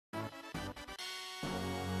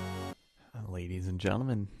Ladies and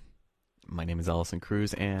gentlemen, my name is Allison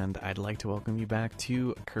Cruz, and I'd like to welcome you back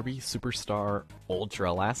to Kirby Superstar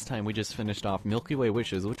Ultra. Last time we just finished off Milky Way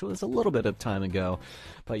Wishes, which was a little bit of time ago,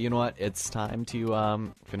 but you know what? It's time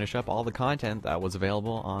to finish up all the content that was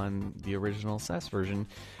available on the original SES version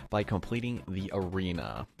by completing the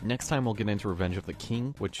arena. Next time we'll get into Revenge of the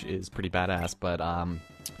King, which is pretty badass, but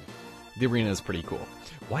the arena is pretty cool.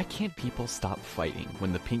 Why can't people stop fighting?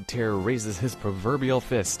 When the Pink Terror raises his proverbial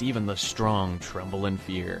fist, even the strong tremble in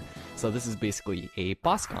fear. So this is basically a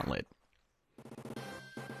boss gauntlet.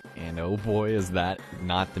 And oh boy, is that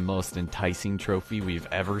not the most enticing trophy we've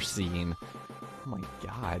ever seen. Oh my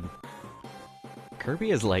god.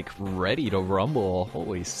 Kirby is like ready to rumble.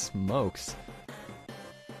 Holy smokes.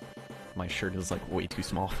 My shirt is like way too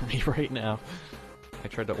small for me right now. I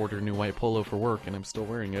tried to order a new white polo for work and I'm still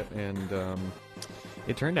wearing it, and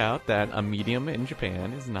it turned out that a medium in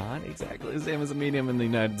Japan is not exactly the same as a medium in the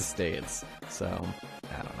United States. So,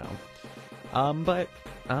 I don't know. But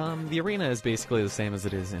the arena is basically the same as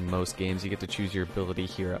it is in most games. You get to choose your ability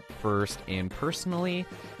here at first, and personally,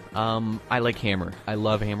 I like Hammer. I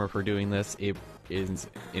love Hammer for doing this. It is,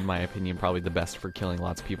 in my opinion, probably the best for killing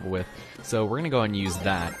lots of people with. So we're going to go and use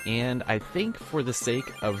that. And I think for the sake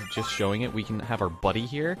of just showing it, we can have our buddy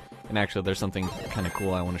here. And actually, there's something kind of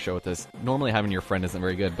cool I want to show with this. Normally having your friend isn't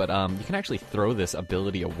very good, but you can actually throw this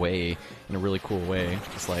ability away in a really cool way.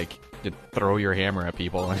 Just like, to throw your hammer at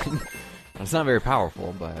people. It's not very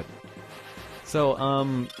powerful, but...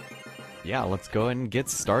 So, yeah, let's go ahead and get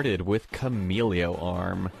started with Chameleon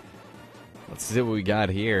Arm. Let's see what we got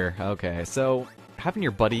here. Okay, so having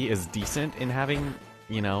your buddy is decent in having,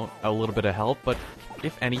 you know, a little bit of help, but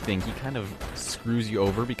if anything, he kind of screws you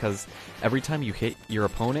over because every time you hit your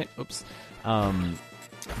opponent,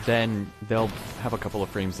 then they'll have a couple of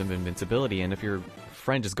frames of invincibility, and if your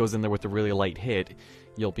friend just goes in there with a really light hit,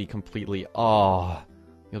 you'll be completely, you'll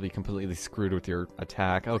be completely screwed with your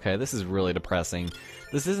attack. Okay, this is really depressing.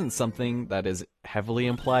 This isn't something that is heavily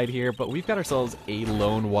implied here, but we've got ourselves a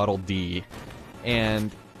Lone Waddle Dee,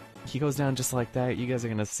 and he goes down just like that. You guys are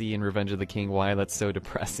gonna see in Revenge of the King why that's so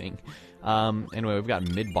depressing. Anyway, we've got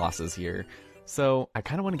mid-bosses here. So, I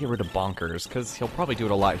kind of want to get rid of Bonkers, because he'll probably do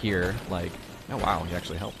it a lot here. Like, oh wow, he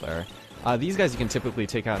actually helped there. These guys you can typically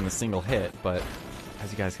take out in a single hit, but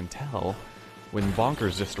as you guys can tell, when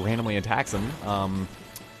Bonkers just randomly attacks him,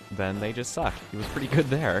 then they just suck. He was pretty good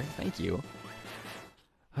there. Thank you.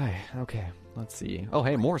 Hi, okay, let's see. Oh,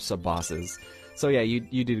 hey, more sub-bosses. So yeah,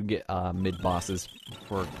 you did get mid-bosses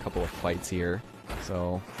for a couple of fights here.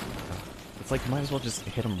 So, it's like you might as well just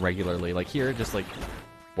hit them regularly. Like here, just like,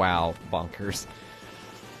 wow, Bonkers.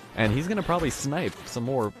 And he's gonna probably snipe some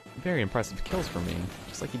more very impressive kills for me,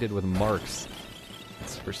 just like he did with Marks.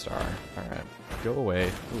 Superstar. Alright, go away.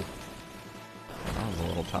 Ooh. That was a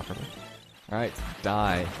little tougher. Alright,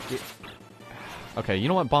 die. Okay, you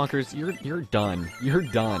know what, Bonkers? You're done. You're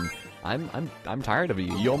done. I'm tired of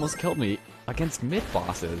you. You almost killed me against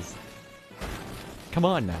mid-bosses. Come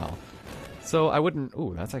on now. So I wouldn't...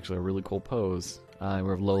 Ooh, that's actually a really cool pose. We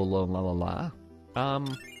have low, low, la la la.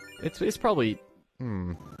 It's probably...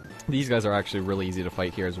 These guys are actually really easy to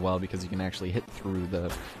fight here as well because you can actually hit through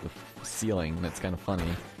the ceiling, and it's kind of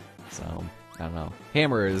funny. So, I don't know.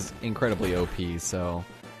 Hammer is incredibly OP, so...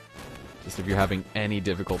 Just if you're having any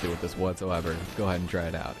difficulty with this whatsoever, go ahead and try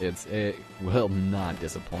it out. It will not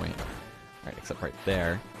disappoint. Alright, except right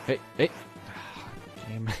there. Hey, hey!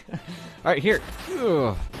 Game. Alright, here!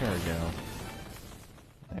 Ugh, there we go.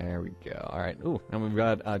 There we go. Alright, ooh, and we've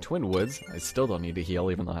got Twin Woods. I still don't need to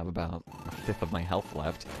heal, even though I have about a fifth of my health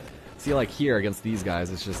left. See, like here, against these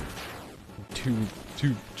guys, it's just two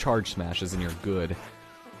charge smashes and you're good.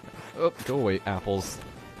 Oh, go away, apples.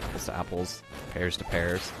 Apples to apples. Pears to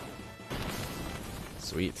pears.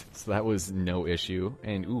 Sweet. So that was no issue.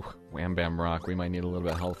 And, ooh, Wham Bam Rock. We might need a little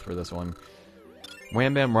bit of health for this one.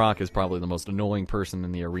 Wham Bam Rock is probably the most annoying person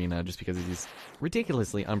in the arena just because he's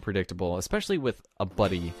ridiculously unpredictable, especially with a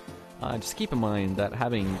buddy. Just keep in mind that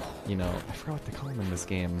having, you know, I forgot what they call him in this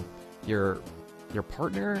game, your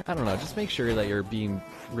partner? I don't know. Just make sure that you're being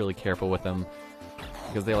really careful with them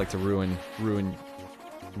because they like to ruin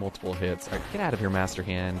multiple hits. Alright, get out of here, Master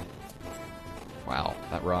Hand. Wow,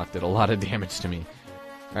 that rock did a lot of damage to me.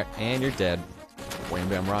 Alright, and you're dead. Wham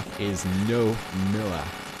Bam Rock is no Noah.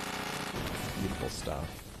 Beautiful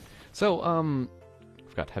stuff. So,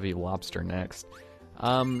 we've got Heavy Lobster next.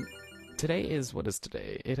 Today is, what is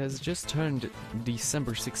today? It has just turned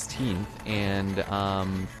December 16th, and,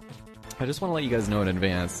 I just want to let you guys know in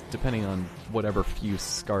advance, depending on whatever few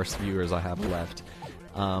scarce viewers I have left,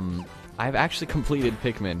 I've actually completed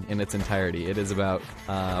Pikmin in its entirety. It is about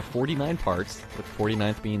 49 parts, with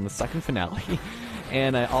 49th being the second finale.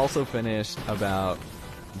 And I also finished about,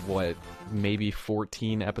 what, maybe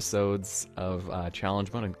 14 episodes of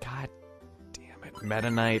Challenge Mode. And god damn it,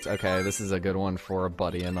 Meta Knight. Okay, this is a good one for a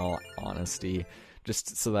buddy in all honesty.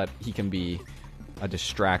 Just so that he can be a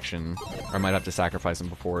distraction. Or I might have to sacrifice him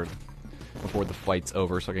before the fight's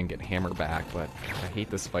over so I can get Hammer back, but I hate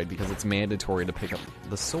this fight because it's mandatory to pick up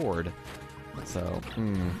the sword. So,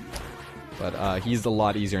 But he's a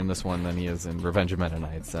lot easier in this one than he is in Revenge of Meta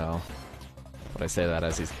Knight, so... But I say that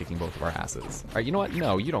as he's kicking both of our asses. Alright, you know what?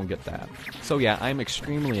 No, you don't get that. So yeah, I'm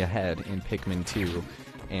extremely ahead in Pikmin 2,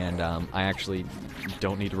 and I actually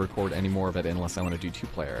don't need to record any more of it unless I want to do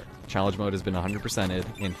 2-player. Challenge mode has been 100%ed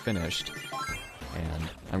and finished, and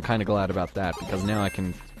I'm kind of glad about that, because now I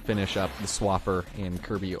can finish up the Swapper and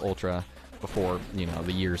Kirby Ultra before, you know,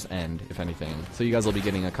 the year's end, if anything. So you guys will be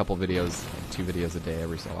getting a couple videos, 2 videos a day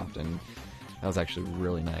every so often. That was actually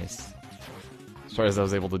really nice. As far as I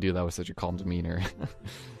was able to do that with such a calm demeanor.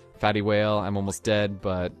 Fatty Whale, I'm almost dead,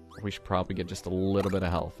 but we should probably get just a little bit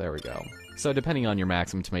of health. There we go. So depending on your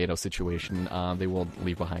maximum tomato situation, they will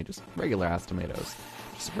leave behind just regular ass tomatoes.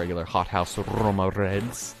 Just regular hothouse Roma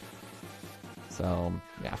Reds. So,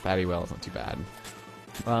 yeah, Fatty Whale isn't too bad.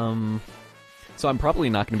 So I'm probably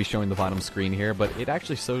not going to be showing the bottom screen here, but it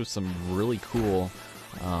actually shows some really cool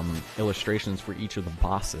illustrations for each of the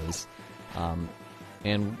bosses.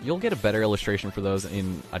 And you'll get a better illustration for those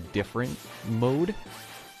in a different mode.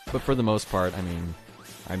 But for the most part, I mean,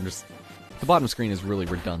 the bottom screen is really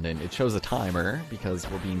redundant. It shows a timer, because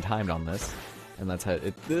we're being timed on this. And that's how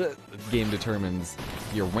the game determines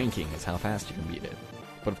your ranking, is how fast you can beat it.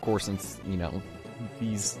 But of course, since, you know,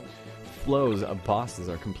 these flows of bosses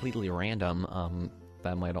are completely random,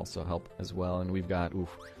 that might also help as well. And we've got,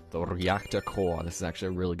 the Reactor Core. This is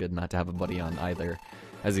actually really good not to have a buddy on either,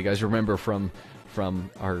 as you guys remember from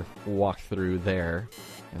our walkthrough there.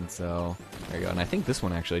 And so, there you go. And I think this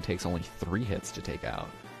one actually takes only 3 hits to take out.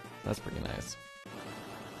 That's pretty nice.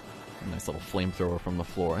 A nice little flamethrower from the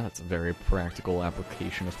floor. That's a very practical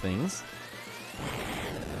application of things.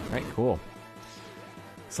 Alright, cool.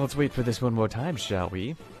 So let's wait for this one more time, shall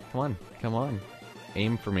we? Come on, come on.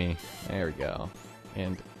 Aim for me. There we go.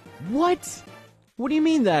 And... What? What do you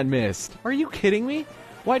mean that missed? Are you kidding me?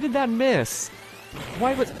 Why did that miss?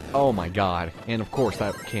 Why was... Oh my god. And of course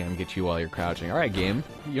that can get you while you're crouching. Alright, game.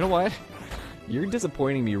 You know what? You're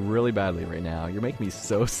disappointing me really badly right now. You're making me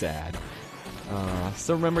so sad.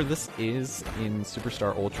 So remember, this is in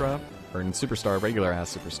Superstar Ultra, or in Superstar,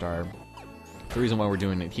 regular-ass Superstar. The reason why we're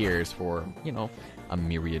doing it here is for, you know, a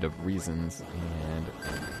myriad of reasons. And,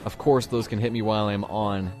 of course, those can hit me while I'm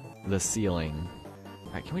on the ceiling.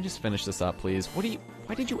 Alright, can we just finish this up, please?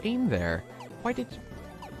 Why did you aim there? Why did you...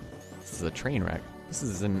 This is a train wreck. This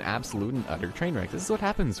is an absolute and utter train wreck. This is what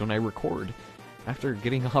happens when I record after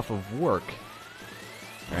getting off of work.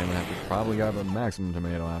 Alright, I'm gonna have to probably grab a maximum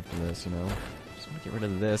tomato after this, you know? Just want to get rid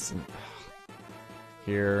of this and...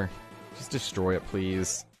 Here. Just destroy it,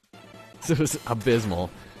 please. This was abysmal.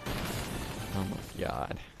 Oh my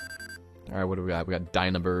god. Alright, what do we got? We got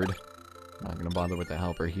Dynabird. Not gonna bother with the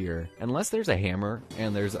helper here. Unless there's a hammer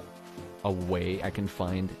and there's a way I can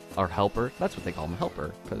find our helper. That's what they call him,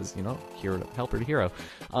 helper. Because, you know, helper to hero.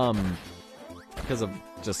 Because of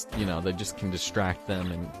just, you know, they just can distract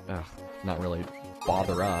them and not really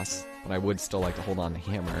bother us. But I would still like to hold on to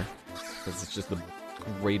hammer. Because it's just the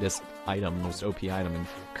greatest item, most OP item in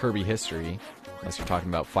Kirby history. Unless you're talking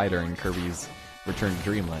about Fighter in Kirby's Return to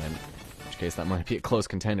Dreamland. In which case that might be a close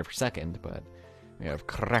contender for second. But we have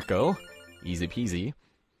Krako. Easy peasy.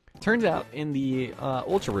 Turns out, in the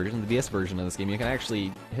Ultra version, the DS version of this game, you can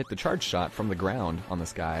actually hit the charge shot from the ground on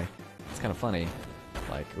this guy. It's kind of funny.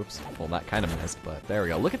 Like, oops, well, that kind of missed, but there we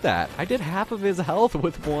go. Look at that! I did half of his health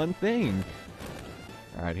with one thing!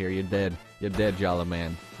 Alright, here, you're dead. You're dead, Jolly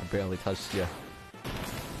Man. I barely touched you.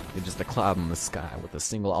 You're just a cloud in the sky with a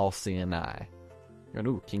single all-seeing eye.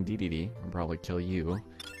 Ooh, King Dedede. I'll probably kill you.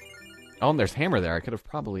 Oh, and there's Hammer there. I could have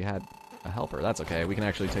probably had a helper. That's okay. We can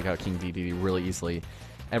actually take out King Dedede really easily.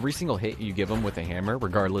 Every single hit you give him with a hammer,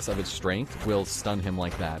 regardless of its strength, will stun him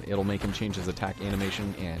like that. It'll make him change his attack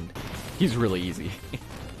animation, and he's really easy.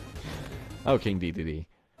 Oh, King Dedede.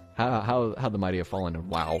 How the mighty have fallen.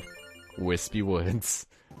 Wow. Wispy Woods.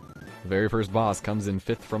 The very first boss comes in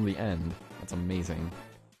 5th from the end. That's amazing.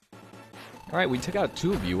 Alright, we took out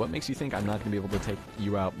 2 of you. What makes you think I'm not going to be able to take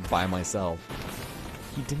you out by myself?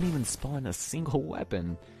 He didn't even spawn a single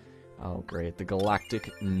weapon. Oh, great. The Galactic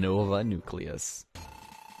Nova Nucleus.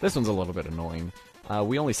 This one's a little bit annoying.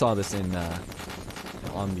 We only saw this in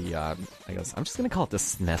on the, I guess, I'm just gonna call it the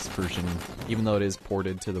SNES version, even though it is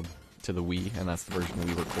ported to the Wii, and that's the version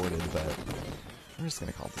we recorded, but I'm just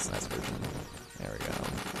gonna call it the SNES version. There we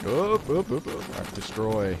go. Oop, oop, oop, oop. Alright,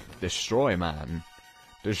 destroy. Destroy, man.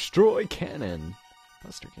 Destroy cannon.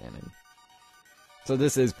 Buster cannon. So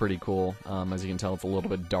this is pretty cool. As you can tell, it's a little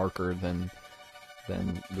bit darker than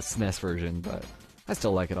the SNES version, but I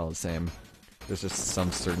still like it all the same. There's just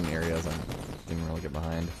some certain areas I didn't really get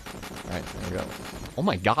behind. Alright, there we go. Oh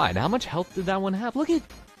my god, how much health did that one have? Look at,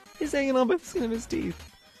 he's hanging on by the skin of his teeth.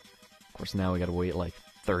 Of course, now we gotta wait like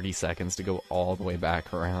 30 seconds to go all the way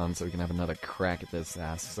back around so we can have another crack at this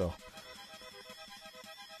ass, so.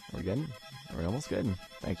 Are we good? Are we almost good?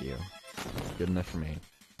 Thank you. That's good enough for me.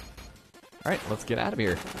 Alright, let's get out of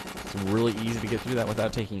here. It's really easy to get through that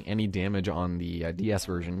without taking any damage on the DS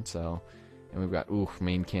version, so. And we've got, ooh,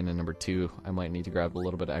 main cannon number 2. I might need to grab a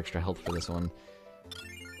little bit of extra health for this one.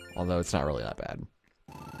 Although it's not really that bad.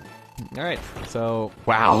 Alright, so,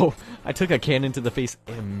 wow, I took a cannon to the face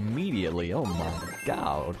immediately. Oh my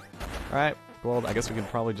god. Alright, well, I guess we can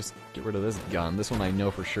probably just get rid of this gun. This one I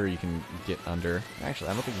know for sure you can get under. Actually,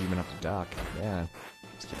 I don't think you even have to duck. Yeah,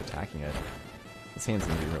 just keep attacking it. This hand's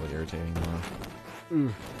gonna be really irritating though.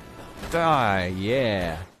 Ooh. Die,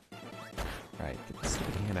 yeah. Alright, get this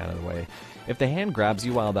stupid hand out of the way. If the hand grabs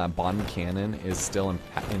you while that bottom cannon is still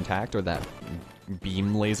intact, or that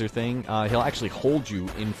beam laser thing, he'll actually hold you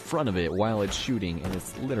in front of it while it's shooting, and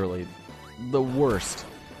it's literally the worst.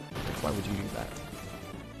 Why would you do that?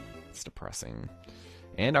 It's depressing.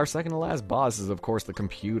 And our second to last boss is, of course, the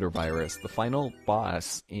computer virus. The final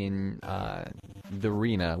boss in the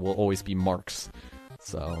arena will always be Marks.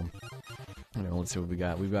 So, you know, let's see what we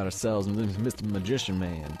got. We've got ourselves Mr. Magician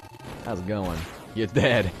Man. How's it going? You're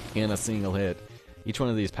dead in a single hit. Each one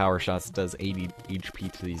of these power shots does 80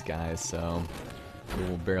 HP to these guys, so we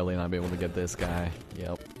will barely not be able to get this guy.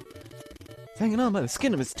 Yep. He's hanging on by the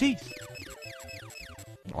skin of his teeth.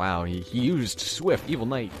 Wow, he used Swift. Evil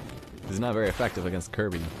Knight is not very effective against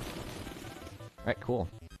Kirby. Alright, cool.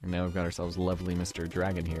 And now we've got ourselves lovely Mr.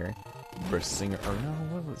 Dragon here. Singer, or no,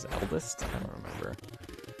 what was it? Eldest? I don't remember.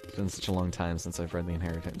 It's been such a long time since I've read the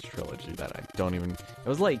Inheritance trilogy that I don't even... It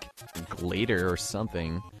was like Glader or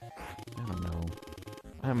something. I don't know.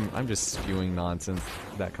 I'm just spewing nonsense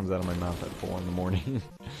that comes out of my mouth at 4 in the morning.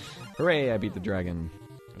 Hooray, I beat the dragon.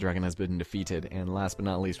 The dragon has been defeated. And last but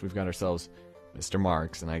not least, we've got ourselves Mr.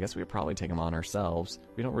 Marks. And I guess we'd probably take him on ourselves.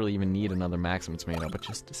 We don't really even need another Maximum Tomato, but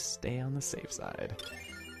just to stay on the safe side.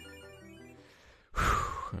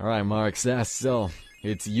 Alright, Marks, so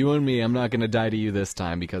it's you and me. I'm not gonna die to you this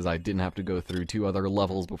time because I didn't have to go through 2 other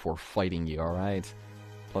levels before fighting you, alright?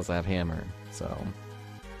 Plus I have Hammer, so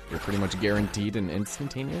you're pretty much guaranteed an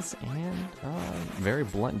instantaneous and very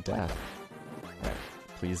blunt death. Alright,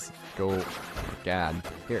 please go. Oh, God.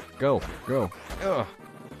 Here, go. Ugh.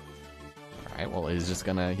 Alright, well he's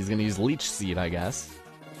gonna use Leech Seed, I guess.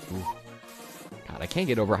 Ooh. God, I can't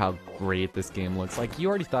get over how great this game looks. Like, you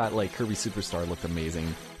already thought, like, Kirby Superstar looked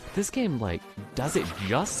amazing. This game, like, does it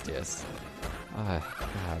justice. God,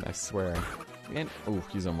 I swear. And, oh,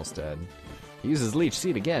 he's almost dead. He uses Leech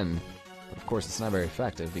Seed again. But of course, it's not very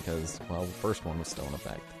effective because, well, the first one was still in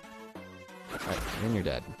effect. Alright, and you're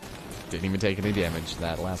dead. Didn't even take any damage.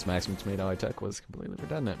 That last Maximum Tomato I took was completely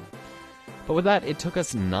redundant. But with that, it took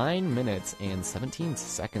us 9 minutes and 17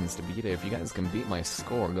 seconds to beat it. If you guys can beat my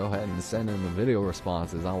score, go ahead and send in the video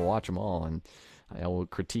responses. I'll watch them all, and I will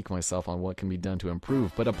critique myself on what can be done to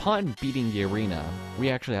improve. But upon beating the arena, we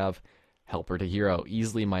actually have Helper to Hero,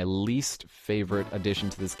 easily my least favorite addition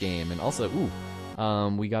to this game. And also,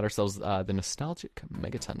 we got ourselves the nostalgic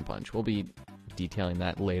Megaton Punch. We'll be detailing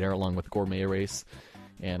that later, along with Gourmet Race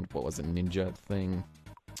and what was it, Ninja thing.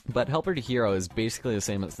 But Helper to Hero is basically the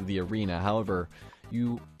same as the arena. However,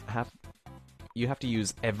 you have to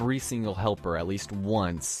use every single helper at least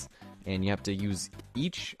once, and you have to use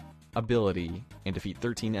each ability and defeat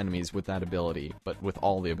 13 enemies with that ability, but with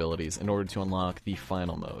all the abilities, in order to unlock the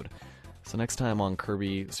final mode. So next time on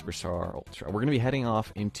Kirby Superstar Ultra, we're going to be heading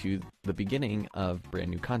off into the beginning of brand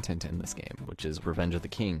new content in this game, which is Revenge of the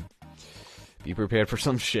King. Be prepared for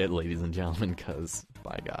some shit, ladies and gentlemen, because,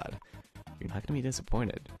 by God, you're not going to be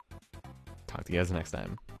disappointed. Talk to you guys next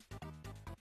time.